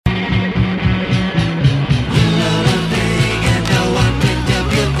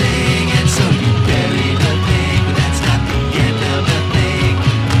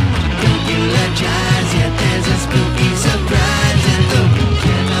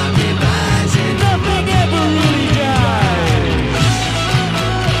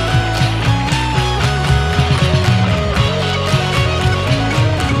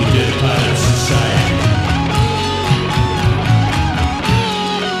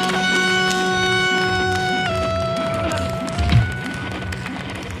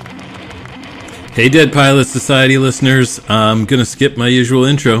Hey, Dead Pilot Society listeners, I'm going to skip my usual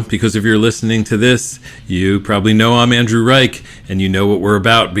intro because if you're listening to this, you probably know I'm Andrew Reich and you know what we're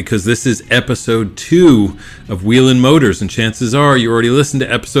about because this is episode 2 of Wheelan Motors, and chances are you already listened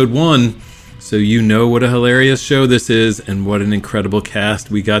to episode 1, so you know what a hilarious show this is and what an incredible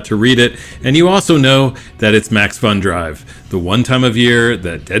cast we got to read it. And you also know that it's Max Fun Drive, the one time of year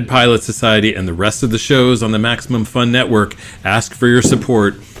that Dead Pilot Society and the rest of the shows on the Maximum Fun Network ask for your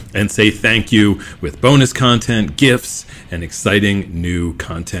support and say thank you with bonus content, gifts, and exciting new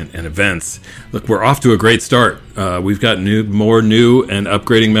content and events. Look, we're off to a great start. We've got more new and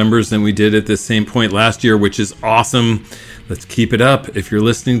upgrading members than we did at this same point last year, which is awesome. Let's keep it up. If you're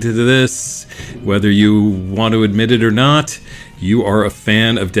listening to this, whether you want to admit it or not, you are a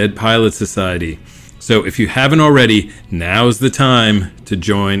fan of Dead Pilot Society. So if you haven't already, now's the time to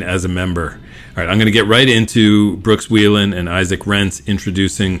join as a member. All right, I'm going to get right into Brooks Wheelan and Isaac Rentz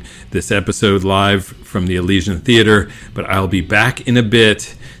introducing this episode live from the Elysian Theater, but I'll be back in a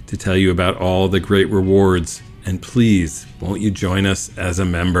bit to tell you about all the great rewards. And please, won't you join us as a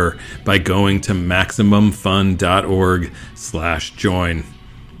member by going to MaximumFun.org/join.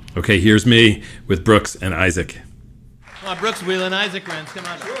 Okay, here's me with Brooks and Isaac. Come on, Brooks Wheelan, Isaac Rentz, come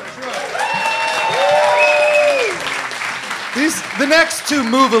on. Sure. The next two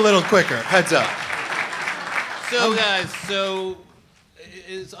move a little quicker. Heads up. So, guys,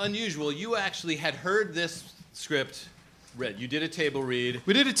 it's unusual. You actually had heard this script read. You did a table read.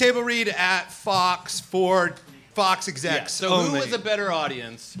 We did a table read at Fox for Fox execs So only. who was a better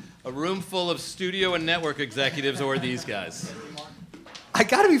audience? A room full of studio and network executives or these guys? I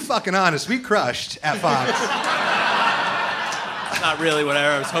gotta be fucking honest. We crushed at Fox. Not really what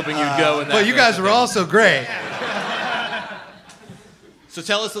I was hoping you'd go with that. But you guys were also great. So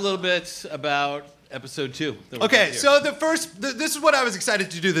tell us a little bit about episode 2. Okay, so this is what I was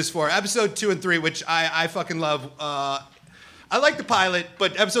excited to do this for. Episode 2 and 3, which I fucking love. I like the pilot,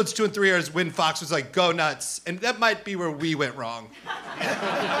 but episodes 2 and 3 are when Fox was like, go nuts. And that might be where we went wrong.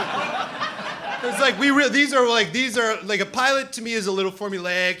 It's like, these are like a pilot to me is a little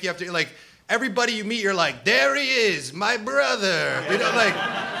formulaic. You have to, like, everybody you meet, you're like, there he is, my brother. You know, like,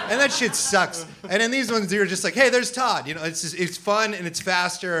 and that shit sucks. And in these ones, you're just like, hey, there's Todd. You know, it's fun and it's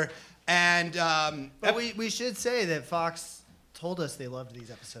faster. And but we should say that Fox told us they loved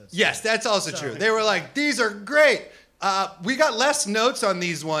these episodes. Yes, that's also true. They were like, these are great. We got less notes on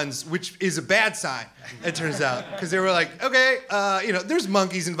these ones, which is a bad sign, it turns out. Because they were like, okay, there's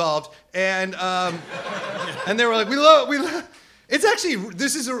monkeys involved. And they were like, we love. It's actually,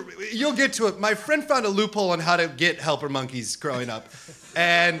 you'll get to it. My friend found a loophole on how to get helper monkeys growing up.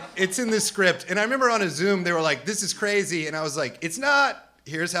 And it's in this script. And I remember on a Zoom, they were like, this is crazy. And I was like, it's not.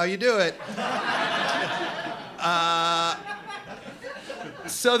 Here's how you do it.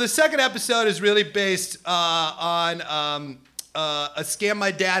 So the second episode is really based on a scam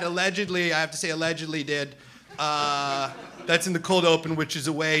my dad allegedly, I have to say allegedly did. That's in the cold open, which is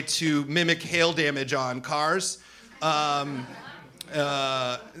a way to mimic hail damage on cars.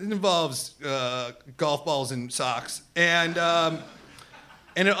 It involves golf balls and socks. And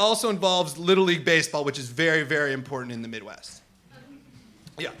it also involves Little League Baseball, which is very, very important in the Midwest.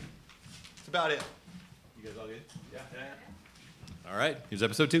 Yeah. That's about it. You guys all good? Yeah. All right, here's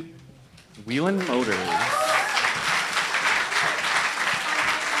episode 2. Wheelan Motors.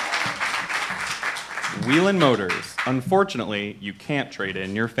 Wheelan Motors. Unfortunately, you can't trade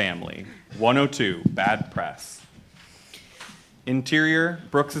in your family. 102, bad press. Interior,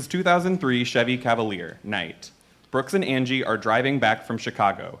 Brooks' 2003 Chevy Cavalier, night. Brooks and Angie are driving back from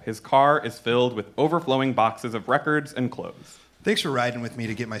Chicago. His car is filled with overflowing boxes of records and clothes. Thanks for riding with me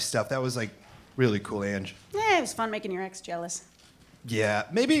to get my stuff. That was, like, really cool, Ange. Yeah, it was fun making your ex jealous. Yeah,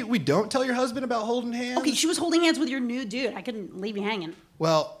 maybe we don't tell your husband about holding hands? Okay, she was holding hands with your new dude. I couldn't leave you hanging.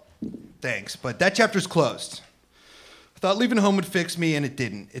 Well, thanks, but that chapter's closed. I thought leaving home would fix me, and it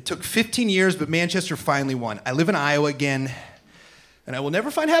didn't. It took 15 years, but Manchester finally won. I live in Iowa again, and I will never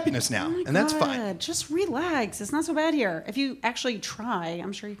find happiness now, and that's fine. Just relax. It's not so bad here. If you actually try,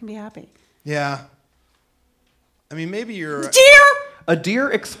 I'm sure you can be happy. Yeah. I mean, maybe you're... Dear! A deer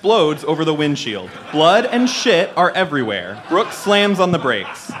explodes over the windshield. Blood and shit are everywhere. Brooks slams on the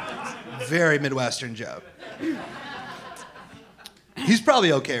brakes. Very Midwestern joke. He's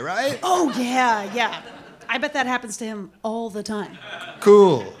probably okay, right? Oh, yeah. I bet that happens to him all the time.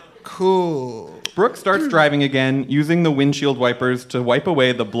 Cool. Brooks starts driving again, using the windshield wipers to wipe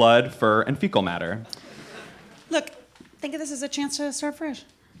away the blood, fur, and fecal matter. Look, think of this as a chance to start fresh.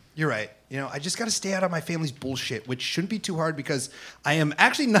 You're right. You know, I just got to stay out of my family's bullshit, which shouldn't be too hard because I am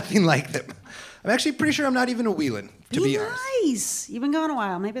actually nothing like them. I'm actually pretty sure I'm not even a Wheelan, to be honest. Nice. You've been gone a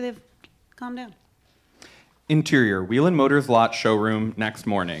while. Maybe they've calmed down. Interior, Wheelan Motors lot showroom next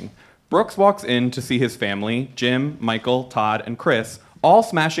morning. Brooks walks in to see his family, Jim, Michael, Todd, and Chris, all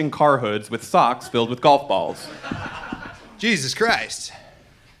smashing car hoods with socks filled with golf balls. Jesus Christ.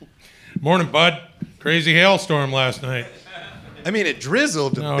 Morning, bud. Crazy hailstorm last night. I mean, it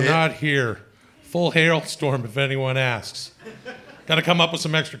drizzled a No, bit. not here. Full hailstorm, if anyone asks. Got to come up with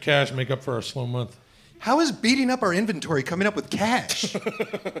some extra cash and make up for our slow month. How is beating up our inventory coming up with cash?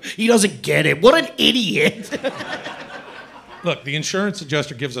 He doesn't get it. What an idiot. Look, the insurance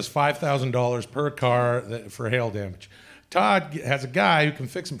adjuster gives us $5,000 per car for hail damage. Todd has a guy who can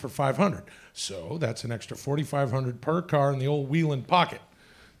fix them for $500. So that's an extra $4,500 per car in the old Wheelan pocket.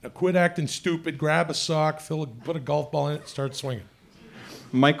 Now quit acting stupid, grab a sock, put a golf ball in it, and start swinging.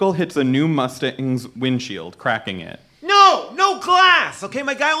 Michael hits a new Mustang's windshield, cracking it. No glass. Okay,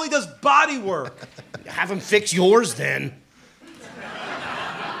 my guy only does body work. Have him fix yours then.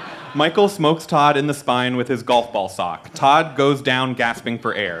 Michael smokes Todd in the spine with his golf ball sock. Todd goes down gasping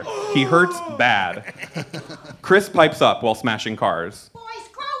for air. He hurts bad. Chris pipes up while smashing cars. Boys,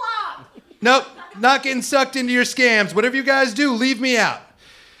 grow up! Nope, not getting sucked into your scams. Whatever you guys do, leave me out.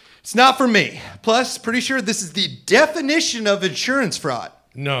 It's not for me. Plus, pretty sure this is the definition of insurance fraud.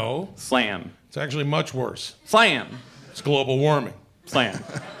 No, Slam. it's actually much worse. Slam. It's global warming. Slam.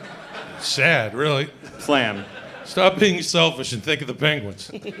 Sad, really. Slam. Stop being selfish and think of the penguins.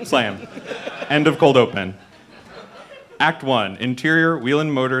 Slam. End of cold open. Act 1. Interior,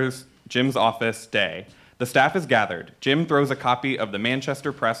 Wheelan Motors, Jim's office, day. The staff is gathered. Jim throws a copy of the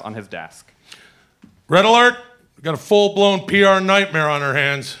Manchester Press on his desk. Red alert! We've got a full-blown PR nightmare on our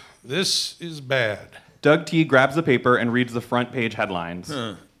hands. This is bad. Doug T. grabs the paper and reads the front page headlines.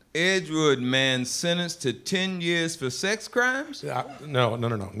 Edgewood man sentenced to 10 years for sex crimes? No.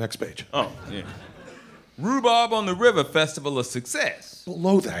 Next page. Oh, yeah. Rhubarb on the River Festival a success.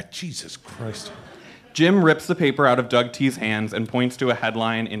 Below that, Jesus Christ. Jim rips the paper out of Doug T.'s hands and points to a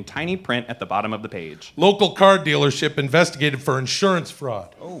headline in tiny print at the bottom of the page. Local car dealership investigated for insurance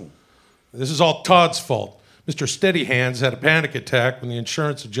fraud. Oh. This is all Todd's fault. Mr. Steadyhands had a panic attack when the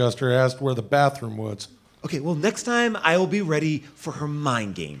insurance adjuster asked where the bathroom was. Okay, well, next time I will be ready for her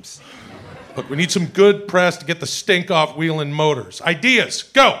mind games. Look, we need some good press to get the stink off Wheelan Motors. Ideas,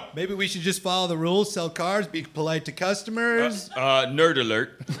 go! Maybe we should just follow the rules, sell cars, be polite to customers. Nerd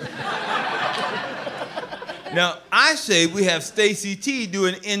alert. Now, I say we have Stacey T do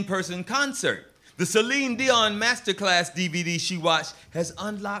an in-person concert. The Celine Dion Masterclass DVD she watched has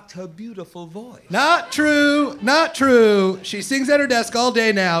unlocked her beautiful voice. Not true, not true. She sings at her desk all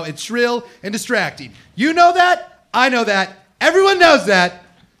day now. It's shrill and distracting. You know that, I know that, everyone knows that.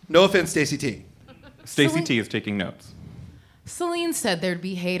 No offense, Stacey T. Stacey T. is taking notes. Celine said there'd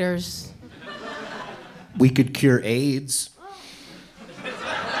be haters. We could cure AIDS.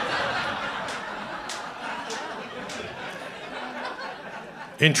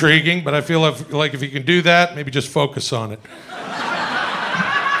 Intriguing, but I feel like if you can do that, maybe just focus on it.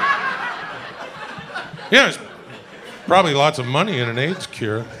 Yeah, there's probably lots of money in an AIDS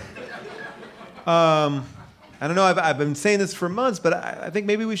cure. I don't know. I've been saying this for months, but I think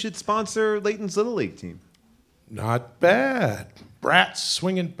maybe we should sponsor Layton's Little League team. Not bad. Brats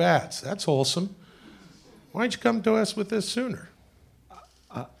swinging bats. That's wholesome. Why didn't you come to us with this sooner?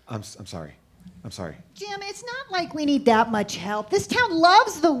 I'm sorry. Jim, it's not like we need that much help. This town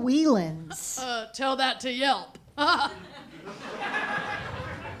loves the Whelans. Tell that to Yelp.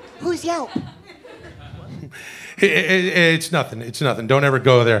 Who's Yelp? It's nothing. It's nothing. Don't ever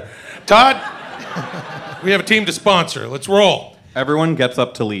go there. Todd, we have a team to sponsor. Let's roll. Everyone gets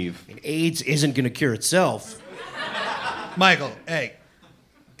up to leave. AIDS isn't going to cure itself. Michael, hey,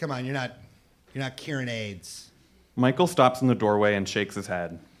 come on, you're not curing AIDS. Michael stops in the doorway and shakes his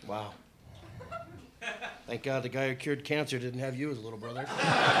head. Wow. Thank God the guy who cured cancer didn't have you as a little brother.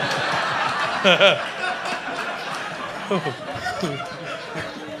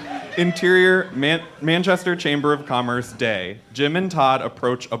 Interior, Manchester Chamber of Commerce, day. Jim and Todd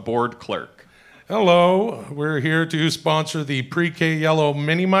approach a bored clerk. Hello, we're here to sponsor the pre-K yellow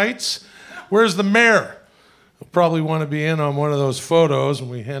mini mites. Where's the mayor? He'll probably want to be in on one of those photos when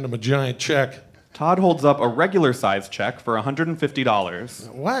we hand him a giant check. Todd holds up a regular size check for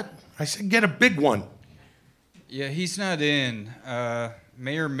 $150. What? I said get a big one. Yeah, he's not in.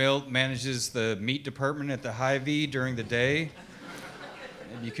 Mayor Milt manages the meat department at the Hy-Vee during the day.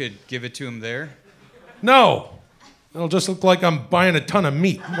 And you could give it to him there. No. It'll just look like I'm buying a ton of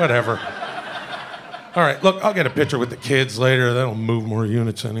meat. Whatever. All right, look, I'll get a picture with the kids later. That'll move more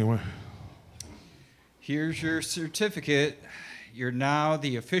units anyway. Here's your certificate. You're now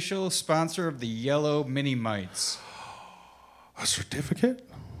the official sponsor of the Yellow Mini Mites. A certificate?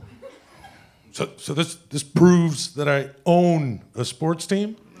 So this proves that I own a sports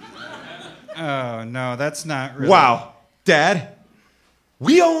team? Oh, no, that's not really. Wow, Dad,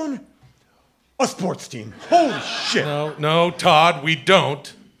 we own a sports team. Holy shit. No, Todd, we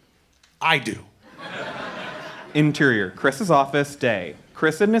don't. I do. Interior, Chris's office, day.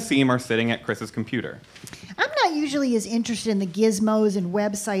 Chris and Nassim are sitting at Chris's computer. I'm not usually as interested in the gizmos and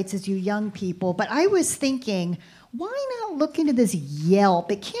websites as you young people, but I was thinking, why not look into this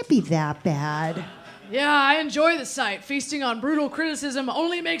Yelp? It can't be that bad. Yeah, I enjoy the site. Feasting on brutal criticism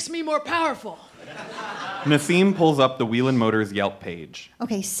only makes me more powerful. Nassim pulls up the Wheelan Motors Yelp page.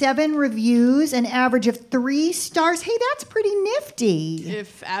 Okay, 7 reviews, an average of 3 stars. Hey, that's pretty nifty.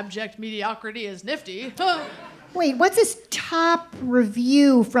 If abject mediocrity is nifty. Wait, what's this top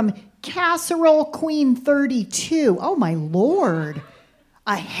review from Casserole Queen 32? Oh, my Lord.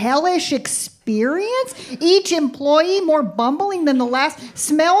 A hellish experience? Each employee more bumbling than the last.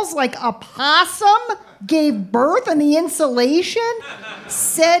 Smells like a possum. Gave birth on the insulation.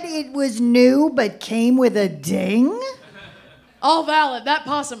 Said it was new but came with a ding. All valid. That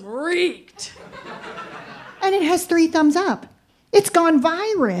possum reeked. And it has 3 thumbs up. It's gone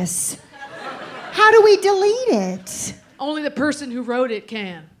virus. How do we delete it? Only the person who wrote it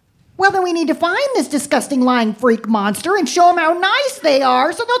can. Well, then we need to find this disgusting lying freak monster and show them how nice they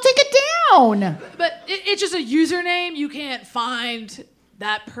are so they'll take it down. But it's just a username. You can't find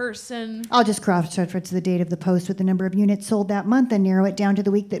that person. I'll just cross-reference the date of the post with the number of units sold that month and narrow it down to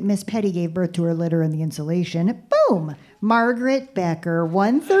the week that Miss Petty gave birth to her litter in the insulation. Boom! Margaret Becker,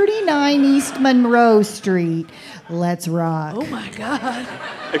 139 East Monroe Street. Let's rock. Oh, my God.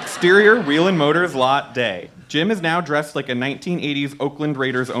 Exterior, Wheelan Motors lot, day. Jim is now dressed like a 1980s Oakland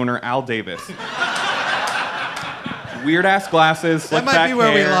Raiders owner, Al Davis. Weird-ass glasses, slick back hair. That might be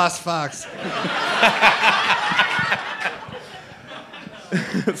where we lost Fox.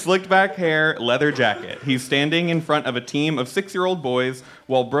 Slicked back hair, leather jacket. He's standing in front of a team of 6-year-old boys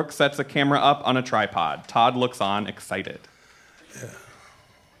while Brooke sets a camera up on a tripod. Todd looks on, excited. Yeah.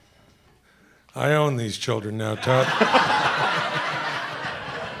 I own these children now, Todd.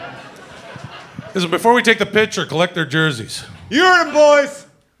 Listen, before we take the picture, collect their jerseys. You heard them, boys.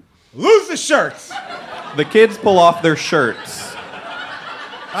 Lose the shirts. The kids pull off their shirts.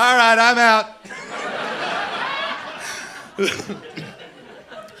 All right, I'm out.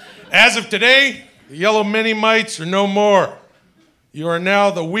 As of today, the yellow mini mites are no more. You are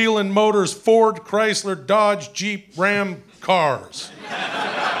now the Wheelan Motors Ford, Chrysler, Dodge, Jeep, Ram cars.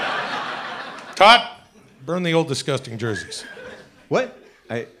 Todd, burn the old disgusting jerseys. What?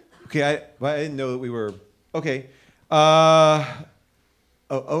 I didn't know that we were... Okay.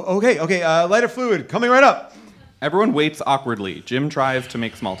 Okay. Lighter fluid, coming right up. Everyone waits awkwardly. Jim tries to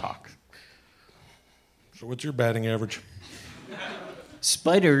make small talk. So what's your batting average?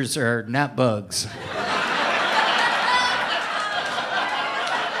 Spiders are not bugs.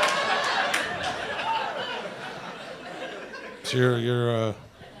 So you're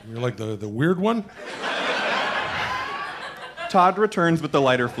like the weird one? Todd returns with the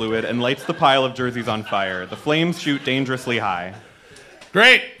lighter fluid and lights the pile of jerseys on fire. The flames shoot dangerously high.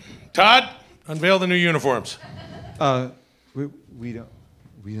 Great. Todd, unveil the new uniforms. We don't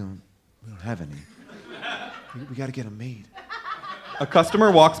have any. We got to get them made. A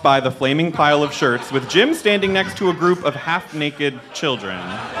customer walks by the flaming pile of shirts with Jim standing next to a group of half-naked children.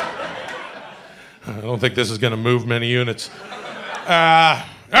 I don't think this is going to move many units. All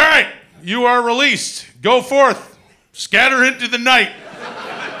right, you are released. Go forth. Scatter into the night.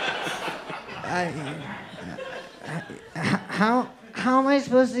 How am I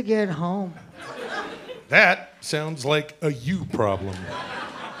supposed to get home? That sounds like a you problem.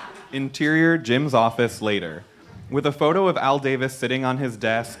 Interior, Jim's office later. With a photo of Al Davis sitting on his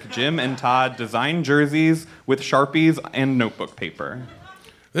desk, Jim and Todd design jerseys with Sharpies and notebook paper.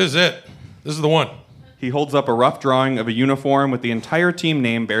 This is it. This is the one. He holds up a rough drawing of a uniform with the entire team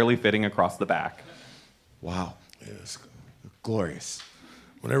name barely fitting across the back. Wow. Yes. Glorious.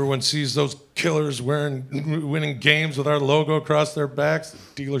 When everyone sees those killers winning games with our logo across their backs,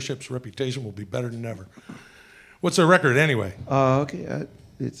 the dealership's reputation will be better than ever. What's their record anyway?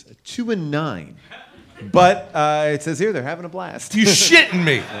 It's 2-9. But it says here they're having a blast. You shitting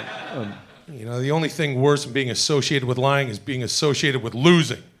me? You know, the only thing worse than being associated with lying is being associated with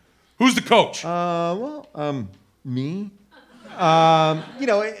losing. Who's the coach? Me.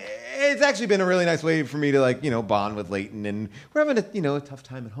 It's actually been a really nice way for me to bond with Leighton, and we're having a tough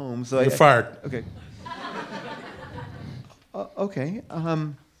time at home. So You're fired. Okay. Okay.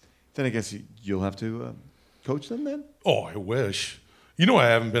 Then I guess you'll have to coach them then. Oh, I wish. You know I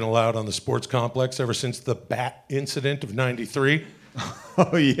haven't been allowed on the sports complex ever since the bat incident of '93.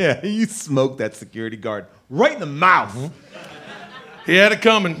 Oh, yeah, you smoked that security guard right in the mouth. He had it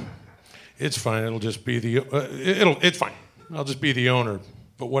coming. It's fine. It'll just be it's fine. I'll just be the owner.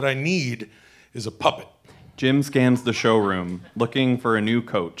 But what I need is a puppet. Jim scans the showroom, looking for a new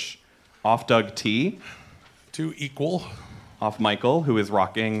coach. Off Doug T. Too equal. Off Michael, who is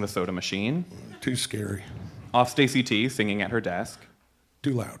rocking the soda machine. Too scary. Off Stacy T, singing at her desk.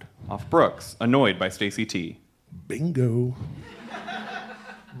 Too loud. Off Brooks, annoyed by Stacy T. Bingo.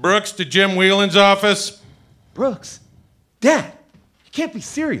 Brooks to Jim Wheelan's office. Brooks, Dad, you can't be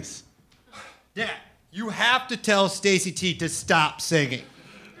serious. Dad, you have to tell Stacy T to stop singing.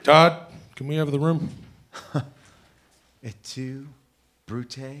 Todd, can we have the room? Et tu,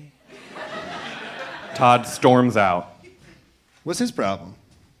 Brute? Todd storms out. What's his problem?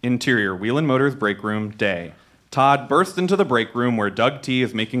 Interior, Wheelan Motors break room, day. Todd bursts into the break room where Doug T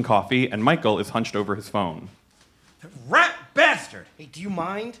is making coffee and Michael is hunched over his phone. Rat bastard! Hey, do you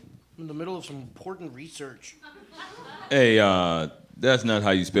mind? I'm in the middle of some important research. Hey, that's not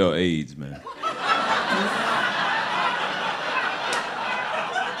how you spell AIDS, man.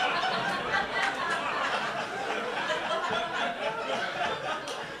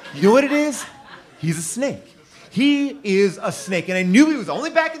 You know what it is? He's a snake. He is a snake, and I knew he was only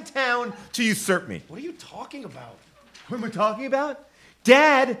back in town to usurp me. What are you talking about? What am I talking about?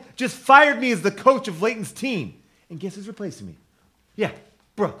 Dad just fired me as the coach of Layton's team. And guess who's replacing me? Yeah,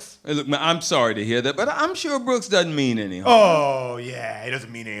 Brooks. Hey, look, man, I'm sorry to hear that, but I'm sure Brooks doesn't mean any harm. Oh, yeah, he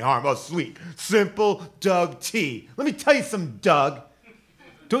doesn't mean any harm. Oh, sweet. Simple Doug T. Let me tell you something, Doug.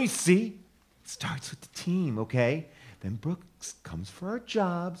 Don't you see? It starts with the team, okay? Then Brooks comes for our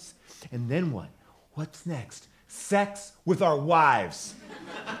jobs. And then what? What's next? Sex with our wives.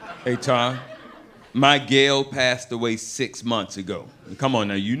 Hey, Todd, my Gail passed away 6 months ago. Come on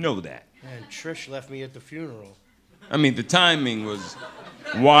now, you know that. And Trish left me at the funeral. I mean, the timing was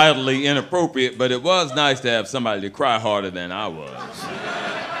wildly inappropriate, but it was nice to have somebody to cry harder than I was.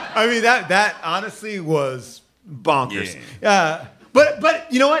 I mean, that honestly was bonkers. Yeah.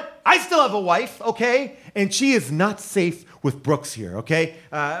 But you know what? I still have a wife, okay? And she is not safe with Brooks here, okay?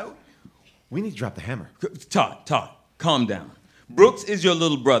 We need to drop the hammer. Todd, calm down. Brooks is your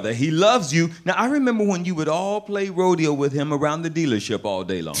little brother. He loves you. Now, I remember when you would all play rodeo with him around the dealership all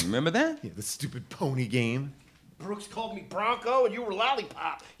day long. Remember that? Yeah, the stupid pony game. Brooks called me Bronco and you were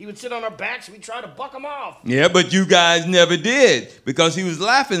Lollipop. He would sit on our backs and we'd try to buck him off. Yeah, but you guys never did because he was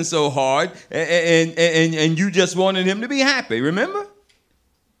laughing so hard and you just wanted him to be happy, remember?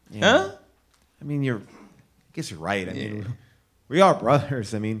 Yeah. Huh? I mean, I guess you're right. I mean, we are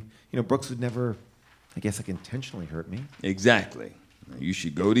brothers. I mean, Brooks would never, I guess, intentionally hurt me. Exactly. You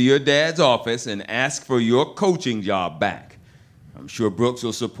should go to your dad's office and ask for your coaching job back. I'm sure Brooks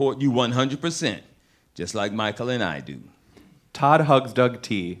will support you 100%, just like Michael and I do. Todd hugs Doug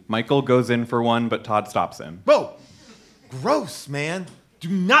T. Michael goes in for one, but Todd stops him. Whoa! Gross, man. Do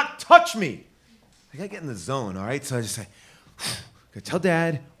not touch me. I gotta get in the zone, all right? So I just say, tell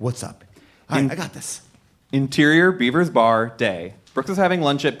Dad what's up. All right, I got this. Interior, Beaver's Bar, day. Brooks is having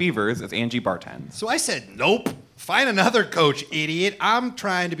lunch at Beaver's as Angie bartends. So I said, nope. Find another coach, idiot. I'm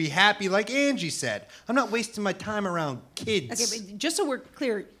trying to be happy like Angie said. I'm not wasting my time around kids. Okay, but just so we're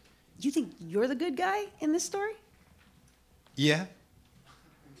clear, you think you're the good guy in this story? Yeah.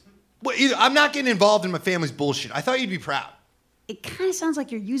 Well, I'm not getting involved in my family's bullshit. I thought you'd be proud. It kind of sounds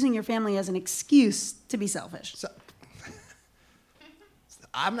like you're using your family as an excuse to be selfish.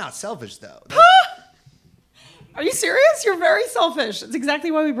 I'm not selfish, though. Are you serious? You're very selfish. That's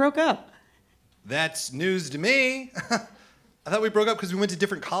exactly why we broke up. That's news to me. I thought we broke up because we went to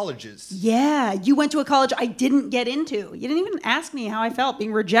different colleges. Yeah, you went to a college I didn't get into. You didn't even ask me how I felt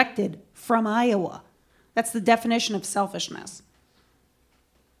being rejected from Iowa. That's the definition of selfishness.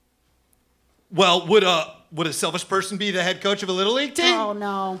 Well, would a selfish person be the head coach of a Little League team? Oh,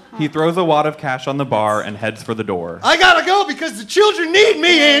 no. He throws a wad of cash on the bar and heads for the door. I gotta go because the children need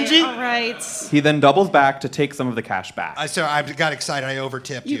me, Angie. All right. He then doubles back to take some of the cash back. I got excited. I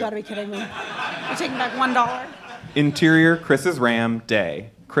overtipped you. You gotta be kidding me. You're taking back $1. Interior, Chris's Ram,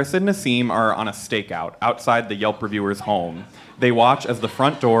 day. Chris and Nassim are on a stakeout outside the Yelp reviewer's home. They watch as the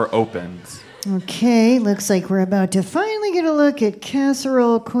front door opens. Okay, looks like we're about to finally get a look at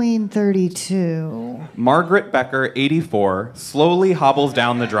Casserole Queen 32. Margaret Becker, 84, slowly hobbles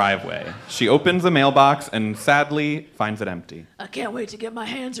down the driveway. She opens the mailbox and sadly finds it empty. I can't wait to get my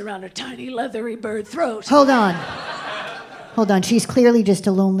hands around her tiny leathery bird throat. Hold on, she's clearly just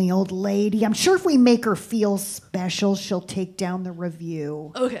a lonely old lady. I'm sure if we make her feel special, she'll take down the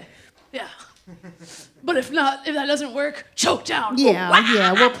review. Okay, yeah. But if not, if that doesn't work, choke down.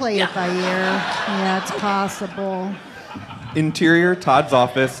 Yeah, we'll play it by ear. Yeah, it's possible. Interior, Todd's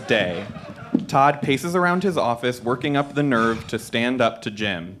office, day. Todd paces around his office, working up the nerve to stand up to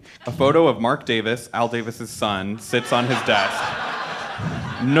Jim. A photo of Mark Davis, Al Davis's son, sits on his desk.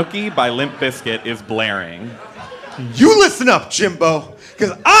 Nookie by Limp Bizkit is blaring. You listen up, Jimbo,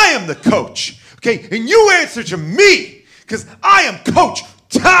 because I am the coach, okay? And you answer to me, because I am Coach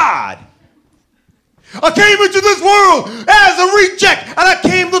Todd. I came into this world as a reject, and I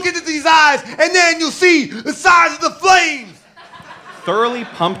came looking into these eyes, and then you'll see the size of the flames. Thoroughly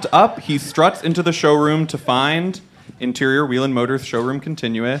pumped up, he struts into the showroom to find Interior Wheelan Motors showroom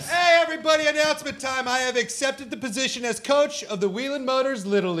continuous. Hey, everybody, announcement time. I have accepted the position as coach of the Wheelan Motors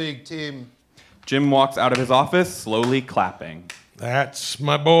Little League team. Jim walks out of his office, slowly clapping. That's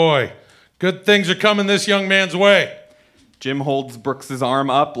my boy. Good things are coming this young man's way. Jim holds Brooks's arm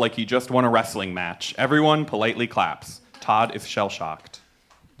up like he just won a wrestling match. Everyone politely claps. Todd is shell-shocked.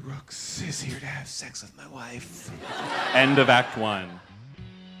 Brooks is here to have sex with my wife. End of Act 1.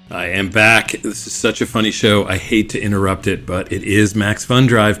 I am back. This is such a funny show. I hate to interrupt it, but it is Max Fun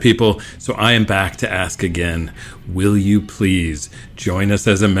Drive, people. So I am back to ask again, will you please join us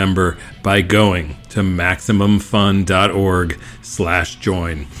as a member by going to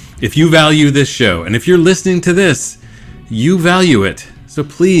MaximumFun.org/join. If you value this show, and if you're listening to this, you value it. So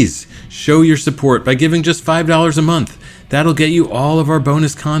please show your support by giving just $5 a month. That'll get you all of our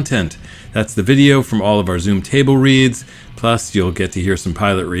bonus content. That's the video from all of our Zoom table reads. Plus, you'll get to hear some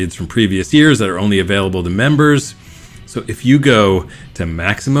pilot reads from previous years that are only available to members. So if you go to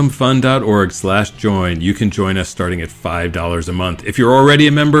MaximumFun.org/join, you can join us starting at $5 a month. If you're already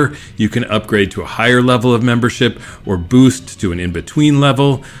a member, you can upgrade to a higher level of membership or boost to an in-between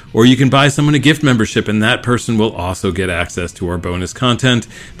level, or you can buy someone a gift membership and that person will also get access to our bonus content,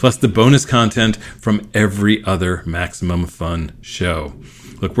 plus the bonus content from every other Maximum Fun show.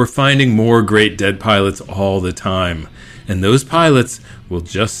 Look, we're finding more great dead pilots all the time. And those pilots will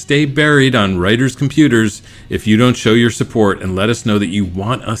just stay buried on writers' computers if you don't show your support and let us know that you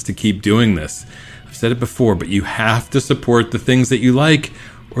want us to keep doing this. I've said it before, but you have to support the things that you like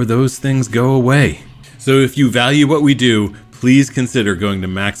or those things go away. So if you value what we do, please consider going to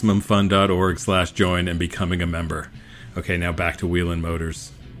MaximumFun.org/join and becoming a member. Okay, now back to Wheelan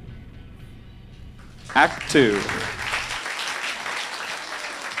Motors. Act 2.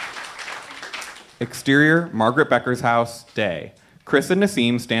 Exterior, Margaret Becker's house, day. Chris and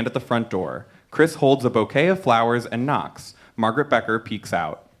Nassim stand at the front door. Chris holds a bouquet of flowers and knocks. Margaret Becker peeks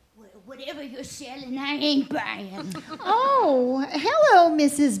out. Whatever you're selling, I ain't buying. Oh, hello,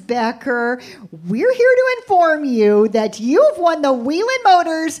 Mrs. Becker. We're here to inform you that you've won the Wheelan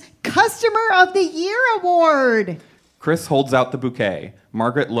Motors Customer of the Year Award. Chris holds out the bouquet.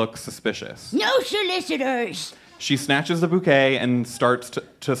 Margaret looks suspicious. No solicitors. She snatches the bouquet and starts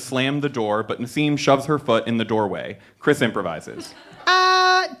to slam the door, but Nassim shoves her foot in the doorway. Chris improvises.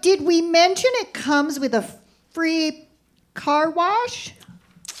 Did we mention it comes with a free car wash?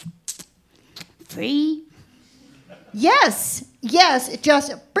 Free? Yes.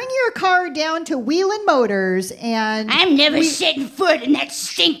 Just bring your car down to Wheelan Motors and... I'm never setting foot in that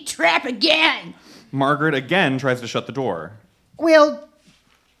stink trap again. Margaret again tries to shut the door. Well,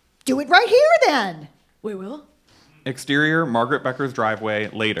 do it right here then. We will. Exterior, Margaret Becker's driveway,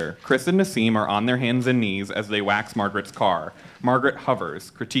 later. Chris and Nassim are on their hands and knees as they wax Margaret's car. Margaret hovers,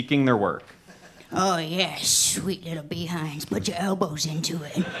 critiquing their work. Oh, yeah, sweet little behinds. Put your elbows into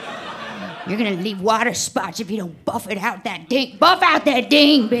it. You're gonna leave water spots if you don't buff out that ding,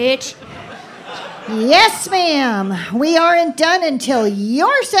 bitch. Yes, ma'am. We aren't done until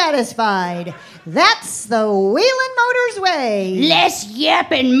you're satisfied. That's the Wheelan Motors way. Less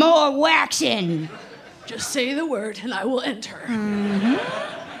yapping, more waxing. Just say the word and I will enter. Mm-hmm.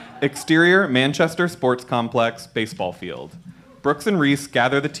 Exterior, Manchester Sports Complex, baseball field. Brooks and Reese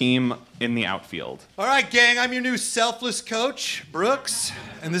gather the team in the outfield. All right, gang, I'm your new selfless coach, Brooks,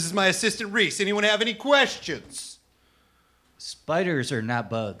 and this is my assistant, Reese. Anyone have any questions? Spiders are not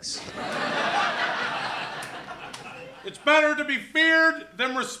bugs. It's better to be feared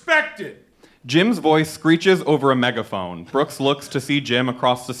than respected. Jim's voice screeches over a megaphone. Brooks looks to see Jim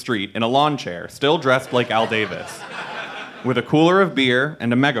across the street in a lawn chair, still dressed like Al Davis, with a cooler of beer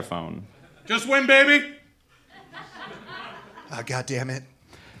and a megaphone. Just win, baby. God damn it.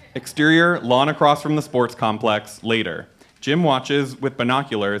 Exterior, lawn across from the sports complex, later. Jim watches with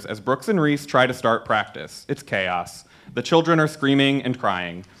binoculars as Brooks and Reese try to start practice. It's chaos. The children are screaming and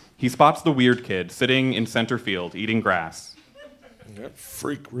crying. He spots the weird kid sitting in center field, eating grass. That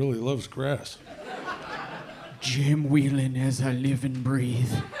freak really loves grass. Jim Wheelan as I live and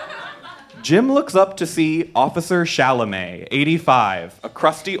breathe. Jim looks up to see Officer Chalamet, 85, a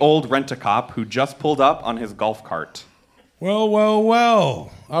crusty old rent-a-cop who just pulled up on his golf cart. Well, well,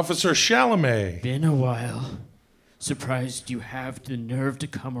 well. Officer Chalamet. Been a while. Surprised you have the nerve to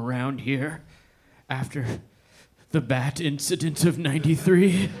come around here after the bat incident of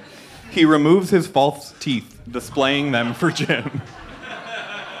 93. He removes his false teeth, displaying them for Jim.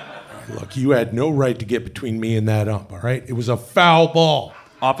 Look, you had no right to get between me and that ump, all right? It was a foul ball.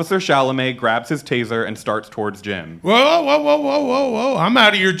 Officer Chalamet grabs his taser and starts towards Jim. Whoa, whoa, whoa, whoa, whoa, whoa. I'm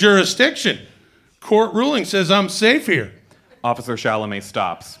out of your jurisdiction. Court ruling says I'm safe here. Officer Chalamet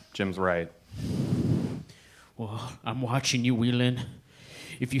stops. Jim's right. Well, I'm watching you, Wheelan.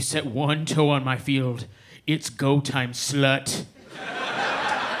 If you set one toe on my field, it's go time, slut.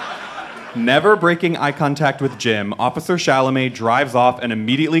 Never breaking eye contact with Jim, Officer Chalamet drives off and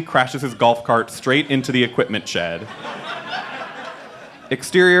immediately crashes his golf cart straight into the equipment shed.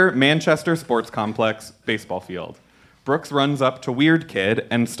 Exterior, Manchester Sports Complex, baseball field. Brooks runs up to Weird Kid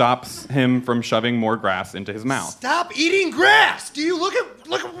and stops him from shoving more grass into his mouth. Stop eating grass! Do you look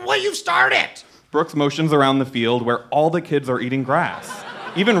at what you've started? Brooks motions around the field where all the kids are eating grass.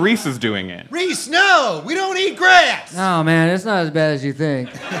 Even Reese is doing it. Reese, no! We don't eat grass! Oh, man, it's not as bad as you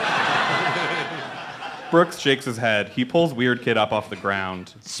think. Brooks shakes his head. He pulls Weird Kid up off the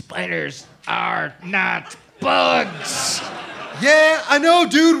ground. Spiders are not bugs! Yeah, I know,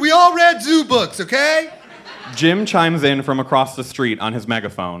 dude. We all read zoo books, okay? Jim chimes in from across the street on his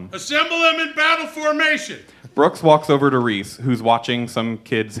megaphone. Assemble them in battle formation. Brooks walks over to Reese, who's watching some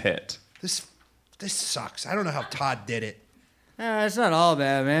kids hit. This sucks. I don't know how Todd did it. It's not all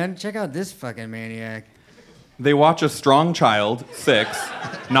bad, man. Check out this fucking maniac. They watch a strong child, 6,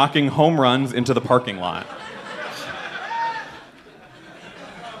 knocking home runs into the parking lot.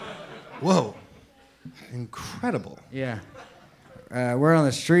 Whoa. Incredible. Yeah. Word on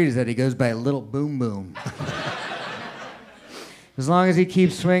the street is that he goes by Little Boom Boom. As long as he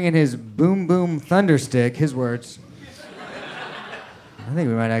keeps swinging his Boom Boom Thunder Stick, his words, I think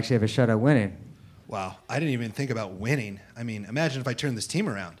we might actually have a shot at winning. Wow, I didn't even think about winning. I mean, imagine if I turned this team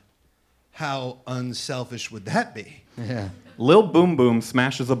around. How unselfish would that be? Yeah. Lil Boom Boom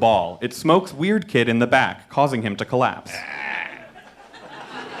smashes a ball. It smokes Weird Kid in the back, causing him to collapse.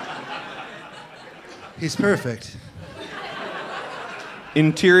 He's perfect.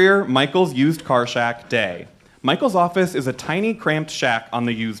 Interior, Michael's used car shack, day. Michael's office is a tiny, cramped shack on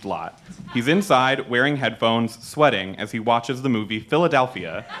the used lot. He's inside, wearing headphones, sweating as he watches the movie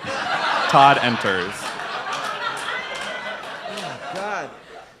Philadelphia. Todd enters. Oh, God.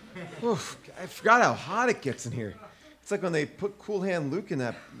 Oof, I forgot how hot it gets in here. It's like when they put Cool Hand Luke in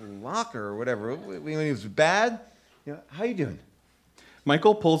that locker or whatever, when he was bad. You know, how you doing?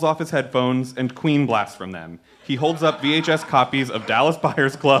 Michael pulls off his headphones and Queen blasts from them. He holds up VHS copies of Dallas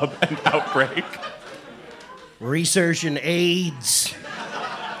Buyers Club and Outbreak. Research in AIDS.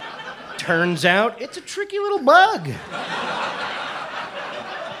 Turns out it's a tricky little bug.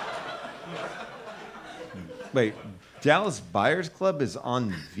 Wait, Dallas Buyers Club is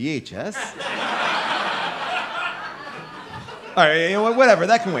on VHS? All right, you know what? Whatever,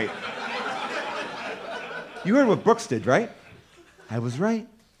 that can wait. You heard what Brooks did, right? I was right.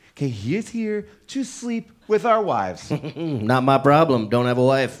 Okay, he is here to sleep with our wives. Not my problem. Don't have a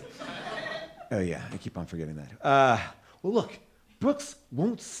wife. Oh, yeah, I keep on forgetting that. Well, look, Brooks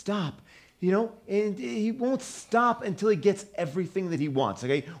won't stop, you know, and he won't stop until he gets everything that he wants,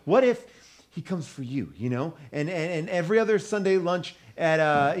 okay? What if he comes for you, you know, and every other Sunday lunch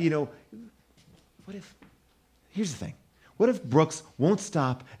at, you know, what if, here's the thing. What if Brooks won't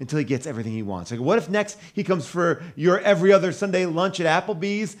stop until he gets everything he wants? Like, what if next he comes for your every other Sunday lunch at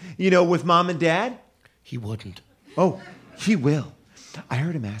Applebee's, you know, with Mom and Dad? He wouldn't. Oh, he will. I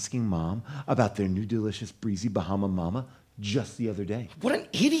heard him asking Mom about their new delicious breezy Bahama Mama just the other day. What an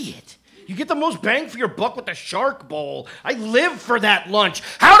idiot. You get the most bang for your buck with the Shark Bowl. I live for that lunch.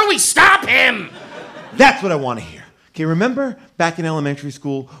 How do we stop him? That's what I want to hear. Okay, remember back in elementary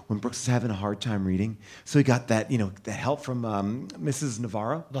school when Brooks was having a hard time reading? So he got that, you know, that help from Mrs.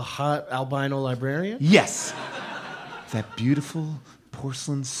 Navarro? The hot albino librarian? Yes. That beautiful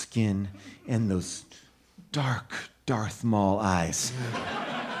porcelain skin and those dark Darth Maul eyes.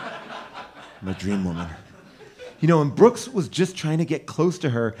 My dream woman. You know, and Brooks was just trying to get close to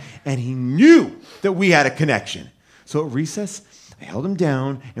her, and he knew that we had a connection. So at recess, I held him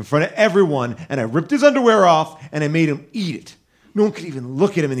down in front of everyone, and I ripped his underwear off, and I made him eat it. No one could even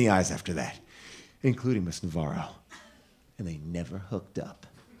look at him in the eyes after that, including Miss Navarro. And they never hooked up.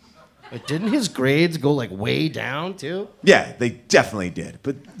 But didn't his grades go, like, way down, too? Yeah, they definitely did.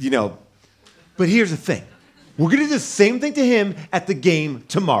 But, you know, but here's the thing. We're going to do the same thing to him at the game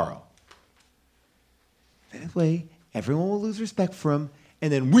tomorrow. That way, everyone will lose respect for him,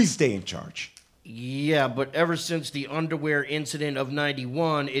 and then we stay in charge. Yeah, but ever since the underwear incident of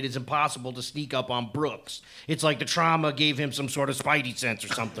 91, it is impossible to sneak up on Brooks. It's like the trauma gave him some sort of spidey sense or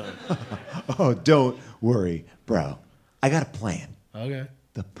something. Oh, don't worry, bro. I got a plan. Okay.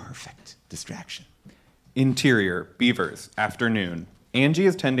 The perfect distraction. Interior, Beavers, afternoon. Angie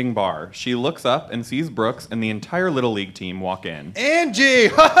is tending bar. She looks up and sees Brooks and the entire Little League team walk in. Angie,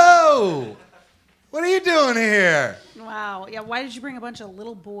 ho! What are you doing here? Wow. Yeah, why did you bring a bunch of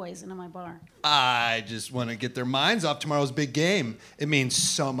little boys into my bar? I just want to get their minds off tomorrow's big game. It means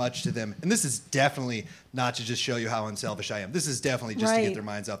so much to them. And this is definitely not to just show you how unselfish I am. This is definitely just to Right. get their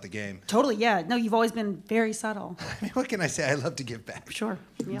minds off the game. Totally, yeah. No, you've always been very subtle. I mean, what can I say? I love to give back. Sure.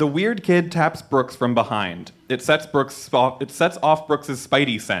 Yeah. The weird kid taps Brooks from behind. It sets off Brooks's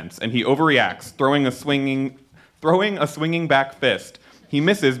spidey sense, and he overreacts, throwing a swinging back fist. He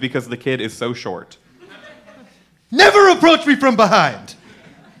misses because the kid is so short. Never approach me from behind.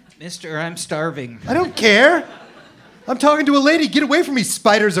 Mister, I'm starving. I don't care. I'm talking to a lady. Get away from me,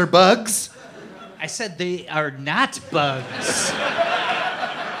 spiders or bugs. I said they are not bugs.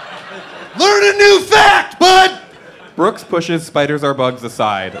 Learn a new fact, bud! Brooks pushes Spiders Are Bugs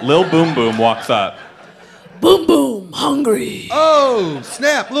aside. Lil Boom Boom walks up. Boom boom, hungry. Oh,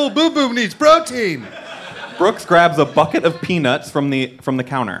 snap. Little Boom Boom needs protein. Brooks grabs a bucket of peanuts from the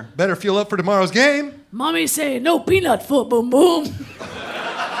counter. Better fuel up for tomorrow's game. Mommy say no peanut foot, boom boom.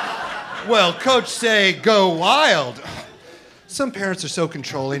 Well, coach say go wild. Some parents are so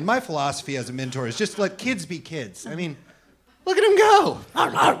controlling. My philosophy as a mentor is just let kids be kids. I mean, look at them go.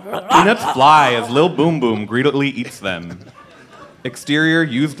 Peanuts fly as Lil Boom Boom greedily eats them. Exterior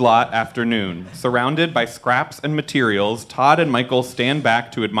used lot afternoon. Surrounded by scraps and materials, Todd and Michael stand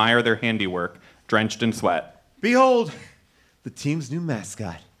back to admire their handiwork, drenched in sweat. Behold, the team's new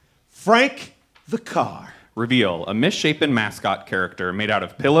mascot, Frank the Car. Reveal, a misshapen mascot character made out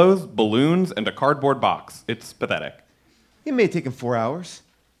of pillows, balloons, and a cardboard box. It's pathetic. It may take him 4 hours,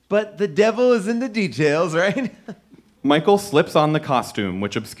 but the devil is in the details, right? Michael slips on the costume,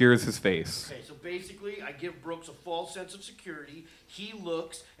 which obscures his face. Okay, so basically, I give Brooks a false sense of security. He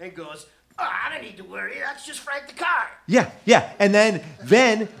looks and goes, I don't need to worry. That's just Frank the Car. Yeah. And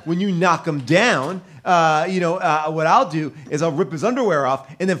then when you knock him down, what I'll do is I'll rip his underwear off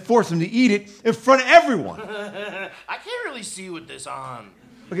and then force him to eat it in front of everyone. I can't really see with this on.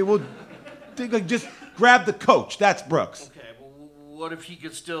 Okay, well, just grab the coach. That's Brooks. Okay, well, what if he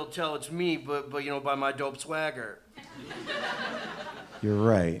could still tell it's me, but by my dope swagger? You're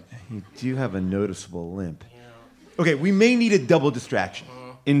right. You do have a noticeable limp. Yeah. Okay, we may need a double distraction.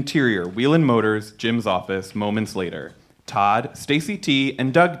 Interior, Wheelan Motors, Jim's office, moments later. Todd, Stacy T,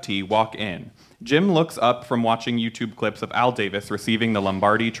 and Doug T walk in. Jim looks up from watching YouTube clips of Al Davis receiving the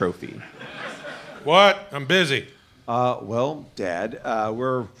Lombardi Trophy. What? I'm busy. Well, Dad,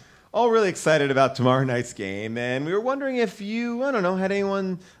 we're all really excited about tomorrow night's game, and we were wondering if you, had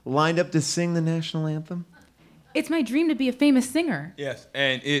anyone lined up to sing the national anthem? It's my dream to be a famous singer. Yes,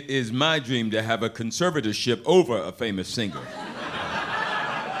 and it is my dream to have a conservatorship over a famous singer.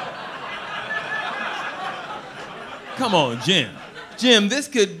 Come on, Jim. Jim, this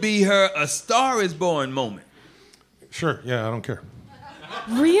could be her A Star Is Born moment. Sure, yeah, I don't care.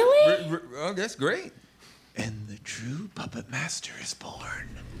 Really? Oh, that's great. And the true puppet master is born.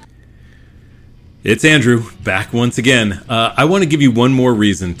 It's Andrew, back once again. I want to give you one more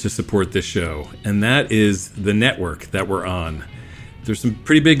reason to support this show, and that is the network that we're on. There's some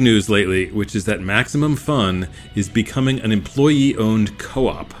pretty big news lately, which is that Maximum Fun is becoming an employee-owned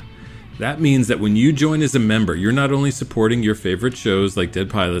co-op. That means that when you join as a member, you're not only supporting your favorite shows like Dead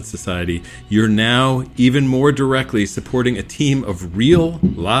Pilot Society, you're now even more directly supporting a team of real,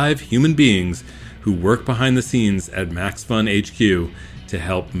 live human beings who work behind the scenes at Max Fun HQ to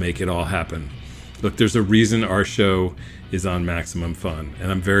help make it all happen. Look, there's a reason our show is on Maximum Fun,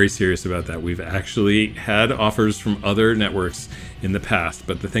 and I'm very serious about that. We've actually had offers from other networks in the past,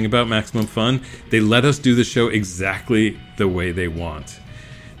 but the thing about Maximum Fun, they let us do the show exactly the way they want.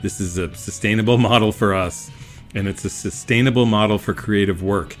 This is a sustainable model for us, and it's a sustainable model for creative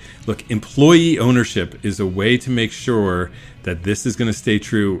work. Look, employee ownership is a way to make sure that this is going to stay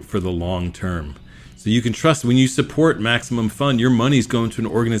true for the long term. So you can trust when you support Maximum Fun, your money's going to an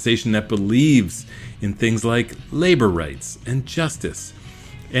organization that believes in things like labor rights and justice.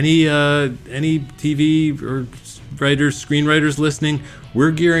 Any TV or writers, screenwriters listening,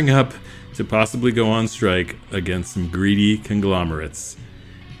 we're gearing up to possibly go on strike against some greedy conglomerates.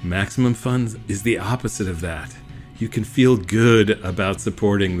 Maximum Fun is the opposite of that. You can feel good about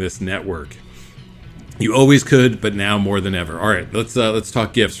supporting this network. You always could, but now more than ever. All right, let's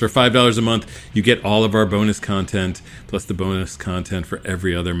talk gifts. For $5 a month, you get all of our bonus content, plus the bonus content for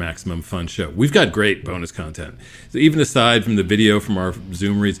every other Maximum Fun show. We've got great bonus content. So even aside from the video from our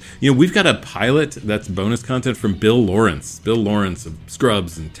Zoom reads, we've got a pilot that's bonus content from Bill Lawrence. Bill Lawrence of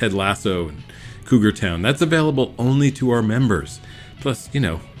Scrubs and Ted Lasso and Cougar Town. That's available only to our members. Plus,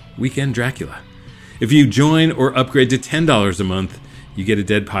 Weekend Dracula. If you join or upgrade to $10 a month, you get a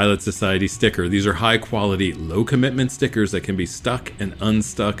Dead Pilot Society sticker. These are high-quality, low-commitment stickers that can be stuck and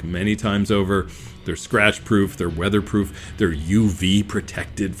unstuck many times over. They're scratch-proof, they're weatherproof, they're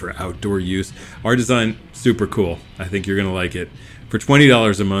UV-protected for outdoor use. Our design, super cool. I think you're going to like it. For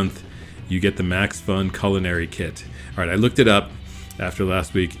 $20 a month, you get the Max Fun Culinary Kit. All right, I looked it up after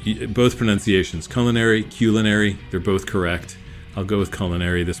last week. Both pronunciations, culinary, they're both correct. I'll go with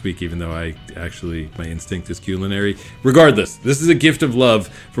culinary this week, even though my instinct is culinary. Regardless, this is a gift of love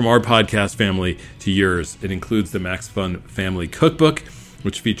from our podcast family to yours. It includes the Max Fun Family Cookbook,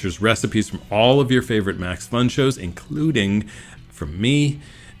 which features recipes from all of your favorite Max Fun shows, including from me.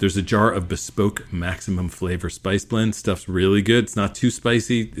 There's a jar of bespoke maximum flavor spice blend. Stuff's really good. It's not too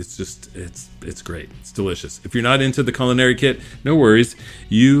spicy. It's great. It's delicious. If you're not into the culinary kit, no worries.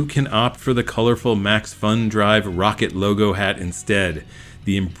 You can opt for the colorful Max Fun Drive rocket logo hat instead.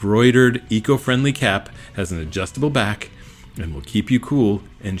 The embroidered eco-friendly cap has an adjustable back and will keep you cool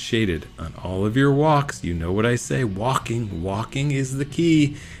and shaded on all of your walks. You know what I say, walking. Walking is the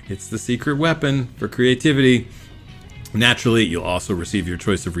key. It's the secret weapon for creativity. Naturally, you'll also receive your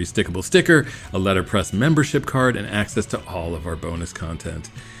choice of restickable sticker, a letterpress membership card, and access to all of our bonus content.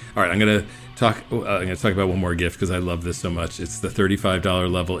 All right, I'm gonna talk about one more gift because I love this so much. It's the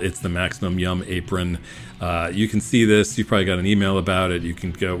 $35 level. It's the Maximum Yum apron. You can see this. You probably got an email about it. You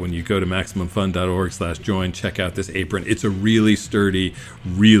can go when you go to MaximumFun.org/join. Check out this apron. It's a really sturdy,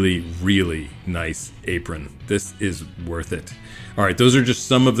 really, really nice apron. This is worth it. All right, those are just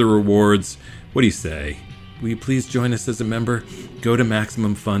some of the rewards. What do you say? Will you please join us as a member? Go to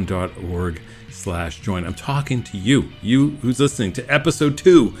MaximumFun.org/join. I'm talking to you who's listening to episode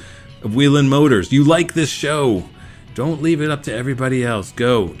 2 of Wheelan Motors. You like this show. Don't leave it up to everybody else.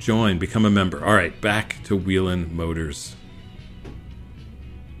 Go, join, become a member. All right, back to Wheelan Motors.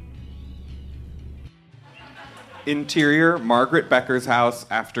 Interior, Margaret Becker's house,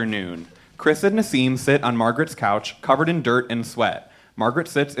 afternoon. Chris and Nassim sit on Margaret's couch, covered in dirt and sweat. Margaret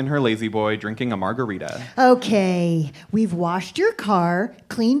sits in her lazy boy, drinking a margarita. Okay, we've washed your car,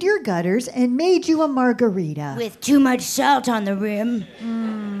 cleaned your gutters, and made you a margarita. With too much salt on the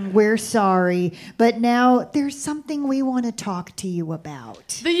rim. We're sorry, but now there's something we want to talk to you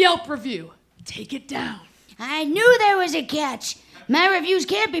about. The Yelp review. Take it down. I knew there was a catch. My reviews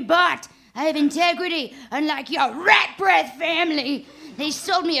can't be bought. I have integrity, unlike your rat breath family. They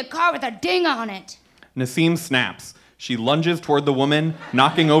sold me a car with a ding on it. Nassim snaps. She lunges toward the woman,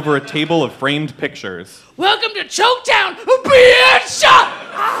 knocking over a table of framed pictures. Welcome to Choketown, bitch!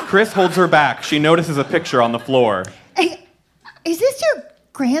 Chris holds her back. She notices a picture on the floor. Hey, is this your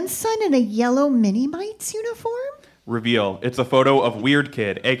grandson in a yellow Mini-Mites uniform? Reveal. It's a photo of Weird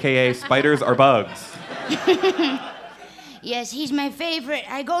Kid, a.k.a. Spiders Are Bugs. Yes, he's my favorite.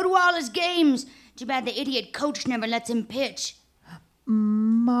 I go to all his games. Too bad the idiot coach never lets him pitch.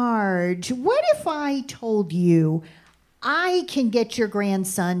 Marge, what if I told you I can get your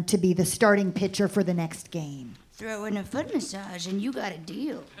grandson to be the starting pitcher for the next game? Throw in a foot massage and you got a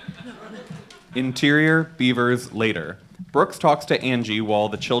deal. Interior, Beavers, later. Brooks talks to Angie while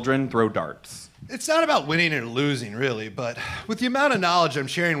the children throw darts. It's not about winning or losing, really, but with the amount of knowledge I'm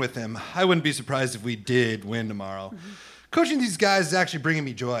sharing with him, I wouldn't be surprised if we did win tomorrow. Coaching these guys is actually bringing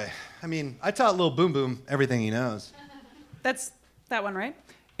me joy. I mean, I taught Lil Boom Boom everything he knows. That's that one, right?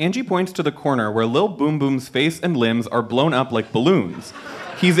 Angie points to the corner where Lil Boom Boom's face and limbs are blown up like balloons.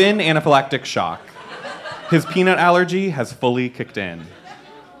 He's in anaphylactic shock. His peanut allergy has fully kicked in.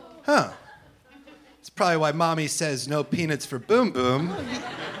 Huh. That's probably why Mommy says no peanuts for Boom Boom.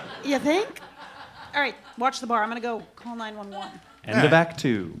 You think? All right, watch the bar. I'm going to go call 911. End of Act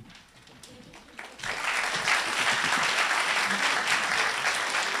 2.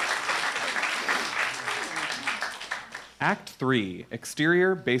 Act 3,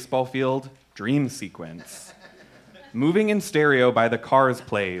 exterior, baseball field, dream sequence. Moving in stereo by the Cars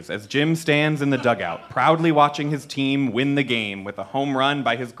plays as Jim stands in the dugout, proudly watching his team win the game with a home run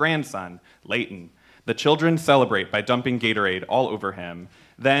by his grandson, Leighton. The children celebrate by dumping Gatorade all over him,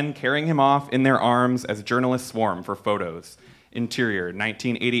 then carrying him off in their arms as journalists swarm for photos. Interior,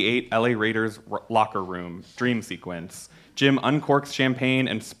 1988 LA Raiders locker room, dream sequence. Jim uncorks champagne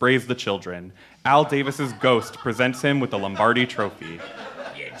and sprays the children. Al Davis's ghost presents him with the Lombardi Trophy.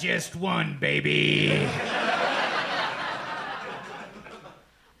 You Just one, baby.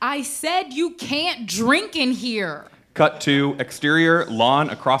 I said you can't drink in here. Cut to exterior, lawn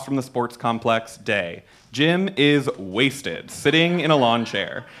across from the sports complex, day. Jim is wasted, sitting in a lawn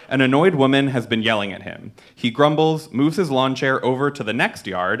chair. An annoyed woman has been yelling at him. He grumbles, moves his lawn chair over to the next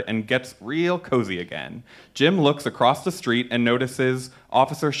yard, and gets real cozy again. Jim looks across the street and notices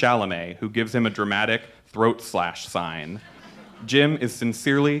Officer Chalamet, who gives him a dramatic throat slash sign. Jim is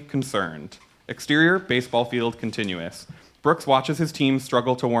sincerely concerned. Exterior, baseball field, continuous. Brooks watches his team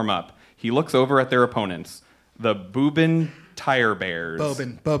struggle to warm up. He looks over at their opponents, the Boobin Tire Bears.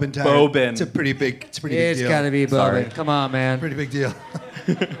 Bobin Tire. Bobin. It's a pretty big deal. It's got to be Sorry. Bobin. Come on, man. Pretty big deal.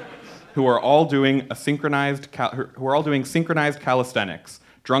 who are all doing synchronized calisthenics.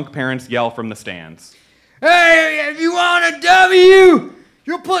 Drunk parents yell from the stands. Hey, if you want a W,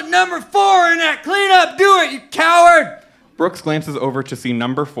 you'll put number 4 in that cleanup. Do it, you coward. Brooks glances over to see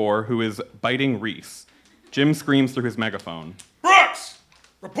number 4, who is biting Reese. Jim screams through his megaphone. Brooks,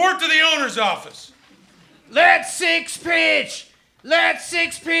 report to the owner's office. Let's 6 pitch! Let's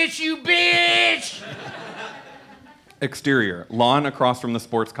 6 pitch, you bitch! Exterior, lawn across from the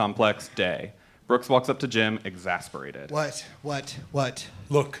sports complex, day. Brooks walks up to Jim, exasperated. What?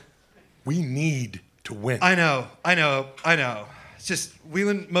 Look, we need to win. I know. It's just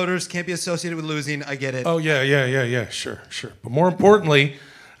Wheelan Motors can't be associated with losing. I get it. Oh, yeah, sure. But more importantly,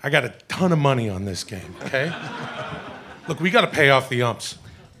 I got a ton of money on this game, okay? Look, we got to pay off the umps.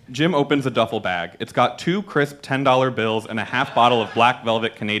 Jim opens a duffel bag. It's got 2 crisp $10 bills and a half bottle of black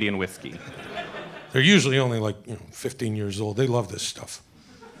velvet Canadian whiskey. They're usually only 15 years old. They love this stuff.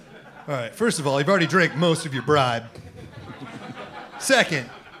 All right, first of all, you've already drank most of your bribe. Second,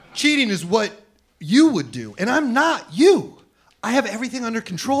 cheating is what you would do, and I'm not you. I have everything under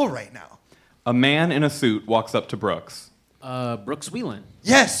control right now. A man in a suit walks up to Brooks. Brooks Wheelan.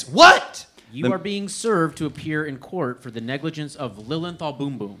 Yes, what? You are being served to appear in court for the negligence of Lilienthal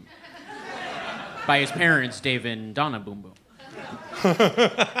Boom Boom by his parents, Dave and Donna Boom Boom.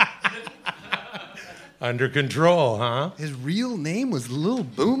 Under control, huh? His real name was Lil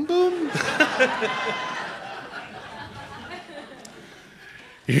Boom Boom?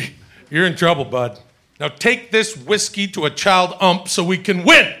 You're in trouble, bud. Now take this whiskey to a child ump so we can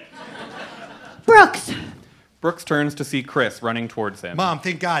win. Brooks! Brooks turns to see Chris running towards him. Mom,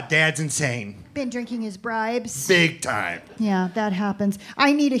 thank God, Dad's insane. Been drinking his bribes. Big time. Yeah, that happens.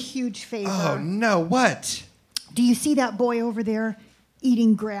 I need a huge favor. Oh, no, what? Do you see that boy over there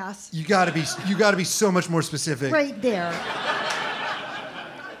eating grass? You gotta be so much more specific. Right there.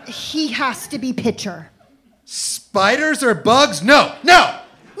 He has to be pitcher. Spiders or bugs? No,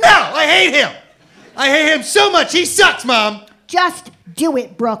 I hate him. I hate him so much. He sucks, Mom. Just do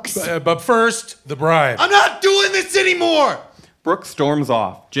it, Brooks. But first, the bribe. I'm not doing this anymore. Brooks storms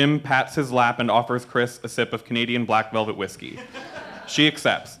off. Jim pats his lap and offers Chris a sip of Canadian black velvet whiskey. She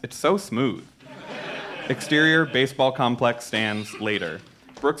accepts. It's so smooth. Exterior, baseball complex stands later.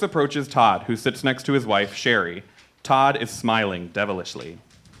 Brooks approaches Todd, who sits next to his wife, Sherry. Todd is smiling devilishly.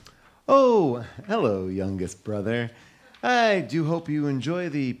 Oh, hello, youngest brother. I do hope you enjoy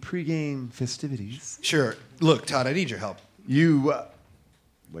the pregame festivities. Sure. Look, Todd, I need your help.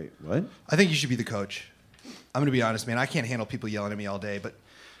 Wait, what? I think you should be the coach. I'm going to be honest, man. I can't handle people yelling at me all day, but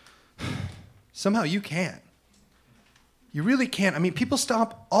somehow you can. You really can. I mean, people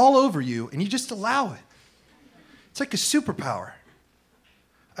stomp all over you, and you just allow it. It's like a superpower.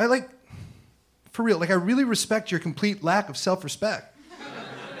 For real, I really respect your complete lack of self-respect.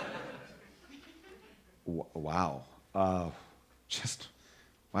 Wow. Wow.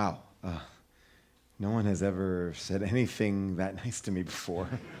 No one has ever said anything that nice to me before.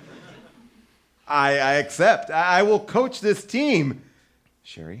 I accept. I will coach this team.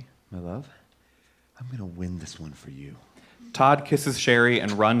 Sherry, my love, I'm going to win this one for you. Todd kisses Sherry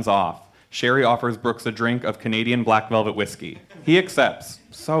and runs off. Sherry offers Brooks a drink of Canadian black velvet whiskey. He accepts.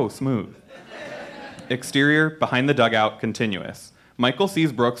 So smooth. Exterior, behind the dugout, continuous. Michael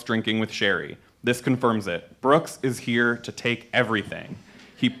sees Brooks drinking with Sherry. This confirms it. Brooks is here to take everything.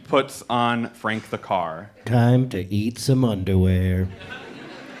 He puts on Frank the Car. Time to eat some underwear.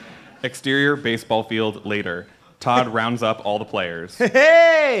 Exterior, baseball field, later. Todd rounds up all the players.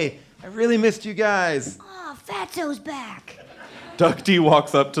 Hey! I really missed you guys. Oh, Fatso's back. Duck D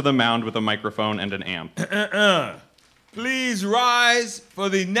walks up to the mound with a microphone and an amp. Please rise for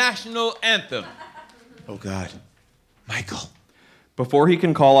the national anthem. Oh, God. Michael. Before he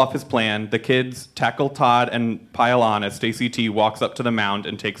can call off his plan, the kids tackle Todd and pile on as Stacy T walks up to the mound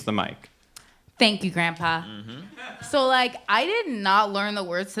and takes the mic. Thank you, Grandpa. Mm-hmm. So, I did not learn the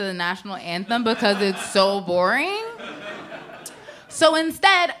words to the national anthem because it's so boring. So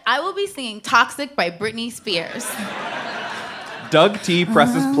instead, I will be singing Toxic by Britney Spears. Doug T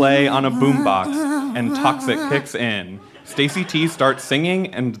presses play on a boombox, and Toxic kicks in. Stacy T starts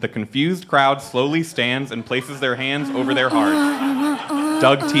singing, and the confused crowd slowly stands and places their hands over their hearts.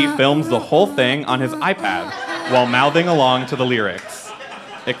 Doug T films the whole thing on his iPad while mouthing along to the lyrics.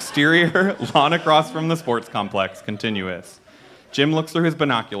 Exterior, lawn across from the sports complex, continuous. Jim looks through his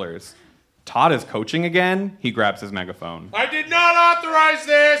binoculars. Todd is coaching again? He grabs his megaphone. I did not authorize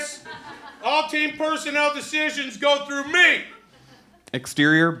this. All team personnel decisions go through me.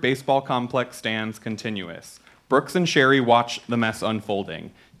 Exterior, baseball complex stands, continuous. Brooks and Sherry watch the mess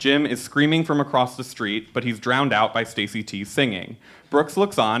unfolding. Jim is screaming from across the street, but he's drowned out by Stacy T singing. Brooks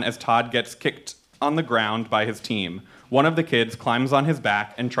looks on as Todd gets kicked on the ground by his team. One of the kids climbs on his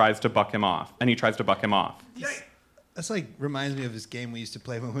back and tries to buck him off. That's like reminds me of this game we used to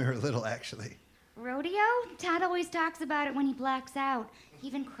play when we were little, actually. Rodeo? Todd always talks about it when he blacks out. He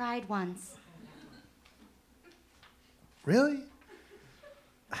even cried once. Really?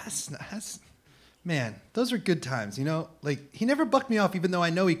 Man, those are good times, you know? Like, he never bucked me off even though I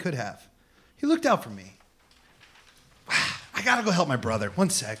know he could have. He looked out for me. I gotta go help my brother. One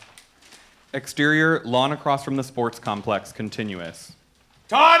sec. Exterior, lawn across from the sports complex, continuous.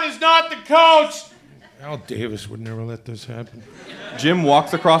 Todd is not the coach. Al Davis would never let this happen. Jim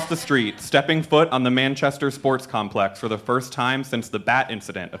walks across the street, stepping foot on the Manchester sports complex for the first time since the bat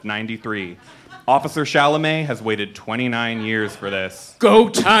incident of '93. Officer Chalamet has waited 29 years for this. Go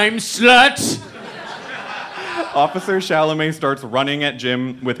time, slut! Officer Chalamet starts running at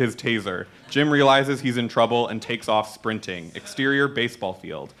Jim with his taser. Jim realizes he's in trouble and takes off sprinting. Exterior baseball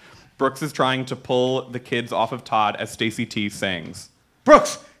field. Brooks is trying to pull the kids off of Todd as Stacy T sings.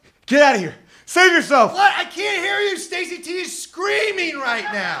 Brooks, get out of here. Save yourself. What? I can't hear you. Stacy T is screaming right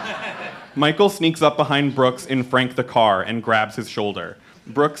now. Michael sneaks up behind Brooks in Frank the car and grabs his shoulder.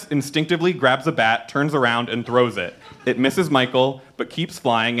 Brooks instinctively grabs a bat, turns around, and throws it. It misses Michael, but keeps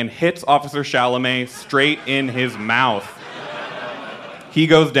flying and hits Officer Chalamet straight in his mouth. He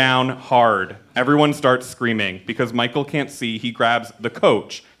goes down hard. Everyone starts screaming. Because Michael can't see, he grabs the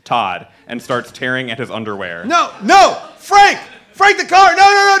coach, Todd, and starts tearing at his underwear. No! Frank! Frank the car!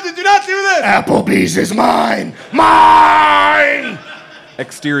 No! Do not do this! Applebee's is mine! Mine!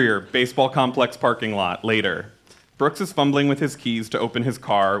 Exterior, baseball complex parking lot, later. Brooks is fumbling with his keys to open his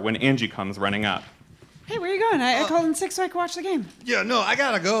car when Angie comes running up. Hey, where are you going? I called in sick so I could watch the game. Yeah, no, I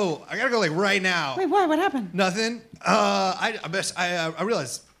gotta go. I gotta go like right now. Wait, what? What happened? Nothing. I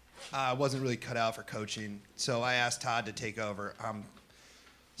realized I wasn't really cut out for coaching, so I asked Todd to take over.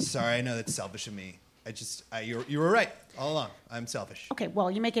 Sorry, I know that's selfish of me. You were right all along. I'm selfish. Okay,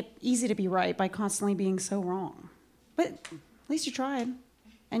 well, you make it easy to be right by constantly being so wrong. But at least you tried.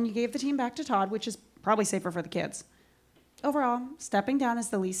 And you gave the team back to Todd, which is probably safer for the kids. Overall, stepping down is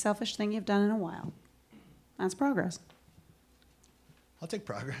the least selfish thing you've done in a while. That's progress. I'll take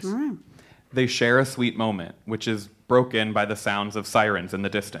progress. All right. They share a sweet moment, which is broken by the sounds of sirens in the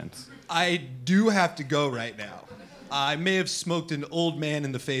distance. I do have to go right now. I may have smoked an old man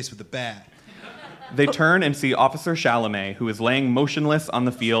in the face with a bat. They turn and see Officer Chalamet, who is laying motionless on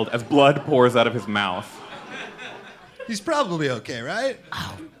the field as blood pours out of his mouth. He's probably okay, right?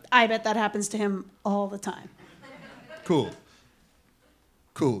 Oh, I bet that happens to him all the time. Cool.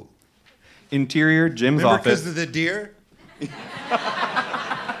 Interior, Jim's Remember office. because of the deer?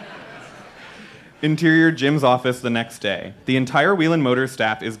 Interior, Jim's office the next day. The entire Wheelan Motors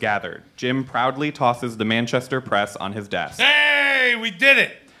staff is gathered. Jim proudly tosses the Manchester Press on his desk. Hey, we did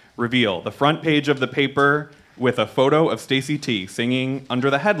it! Reveal the front page of the paper with a photo of Stacy T singing under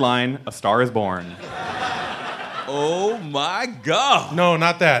the headline, "A Star is Born." Oh my God! No,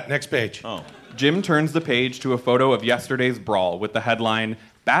 not that. Next page. Oh. Jim turns the page to a photo of yesterday's brawl with the headline,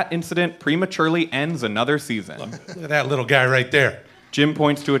 "Bat incident prematurely ends another season." Look at that little guy right there. Jim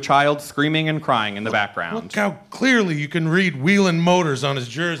points to a child screaming and crying in the background. Look how clearly you can read Wheelan Motors on his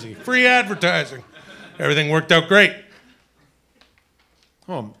jersey. Free advertising. Everything worked out great.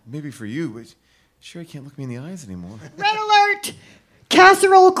 Oh, maybe for you, but sure, I can't look me in the eyes anymore. Red alert!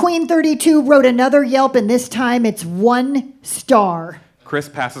 Casserole Queen 32 wrote another Yelp, and this time it's 1 star. Chris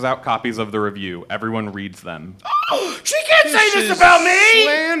passes out copies of the review. Everyone reads them. She can't say this about me!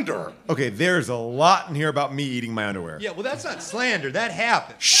 Slander. Okay, there's a lot in here about me eating my underwear. Yeah, well, that's not slander. That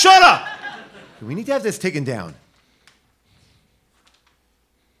happened. Shut up! We need to have this taken down.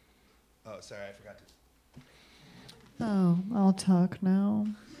 Oh, sorry, I forgot to. Oh, I'll talk now.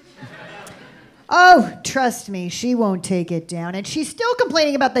 Oh, trust me, she won't take it down. And she's still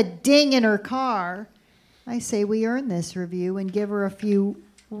complaining about the ding in her car. I say we earn this review and give her a few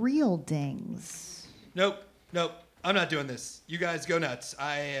real dings. Nope. I'm not doing this. You guys go nuts.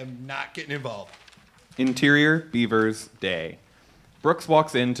 I am not getting involved. Interior, Beavers, day. Brooks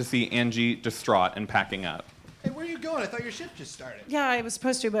walks in to see Angie distraught and packing up. Hey, where are you going? I thought your shift just started. Yeah, I was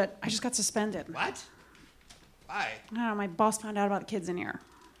supposed to, but I just got suspended. What? Why? I don't know. My boss found out about the kids in here.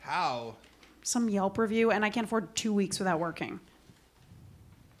 How? Some Yelp review, and I can't afford 2 weeks without working.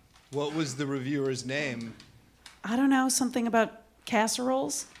 What was the reviewer's name? I don't know. Something about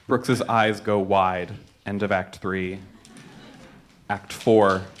casseroles? Brooks's eyes go wide. End of Act 3. Act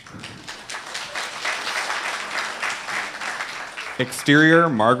 4. Exterior,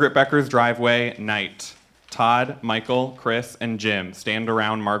 Margaret Becker's driveway, night. Todd, Michael, Chris, and Jim stand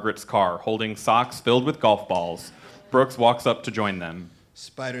around Margaret's car, holding socks filled with golf balls. Brooks walks up to join them.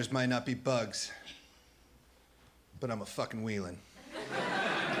 Spiders might not be bugs, but I'm a fucking Wheelan.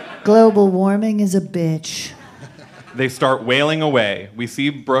 Global warming is a bitch. They start wailing away. We see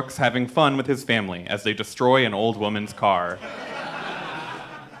Brooks having fun with his family as they destroy an old woman's car.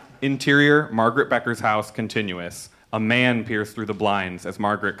 Interior, Margaret Becker's house, continuous. A man peers through the blinds as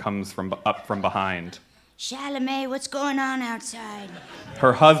Margaret comes up from behind. Chalamet, what's going on outside?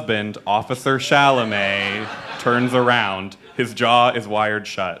 Her husband, Officer Chalamet, turns around. His jaw is wired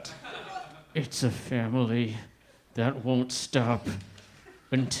shut. It's a family that won't stop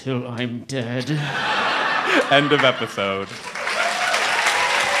until I'm dead. End of episode.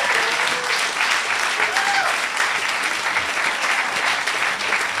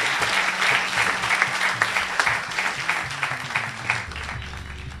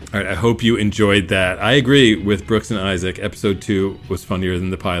 All right, I hope you enjoyed that. I agree with Brooks and Isaac. Episode 2 was funnier than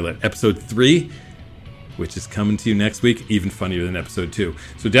the pilot. Episode 3, which is coming to you next week, even funnier than episode 2.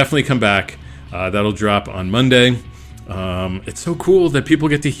 So definitely come back. That'll drop on Monday. It's so cool that people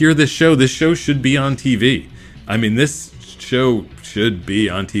get to hear this show. This show should be on TV. I mean, this show should be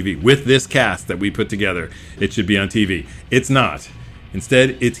on TV. With this cast that we put together, it should be on TV. It's not.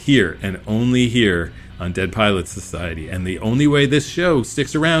 Instead, it's here and only here on Dead Pilots Society. And the only way this show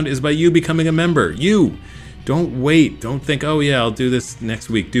sticks around is by you becoming a member. You. Don't wait. Don't think, oh yeah, I'll do this next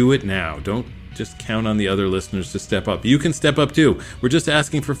week. Do it now. Don't just count on the other listeners to step up. You can step up too. We're just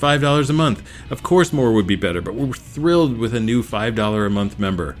asking for $5 a month. Of course more would be better, but we're thrilled with a new $5 a month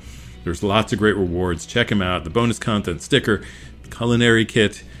member. There's lots of great rewards. Check them out. The bonus content, sticker, culinary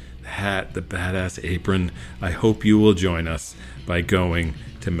kit, the hat, the badass apron. I hope you will join us by going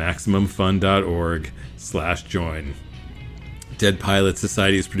to MaximumFun.org/join. Dead Pilot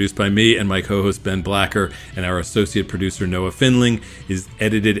Society is produced by me and my co-host Ben Blacker, and our associate producer Noah Finling is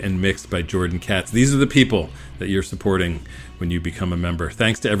edited and mixed by Jordan Katz. These are the people that you're supporting when you become a member.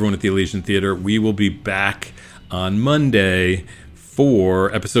 Thanks to everyone at the Elysian Theater. We will be back on Monday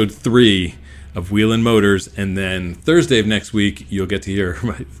for episode 3 of Wheelan Motors, and then Thursday of next week you'll get to hear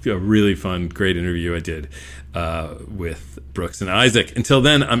a really fun, great interview I did with Brooks and Isaac. Until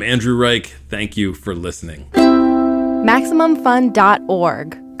then, I'm Andrew Reich. Thank you for listening.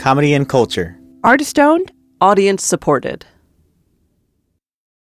 MaximumFun.org. Comedy and culture. Artist owned. Audience supported.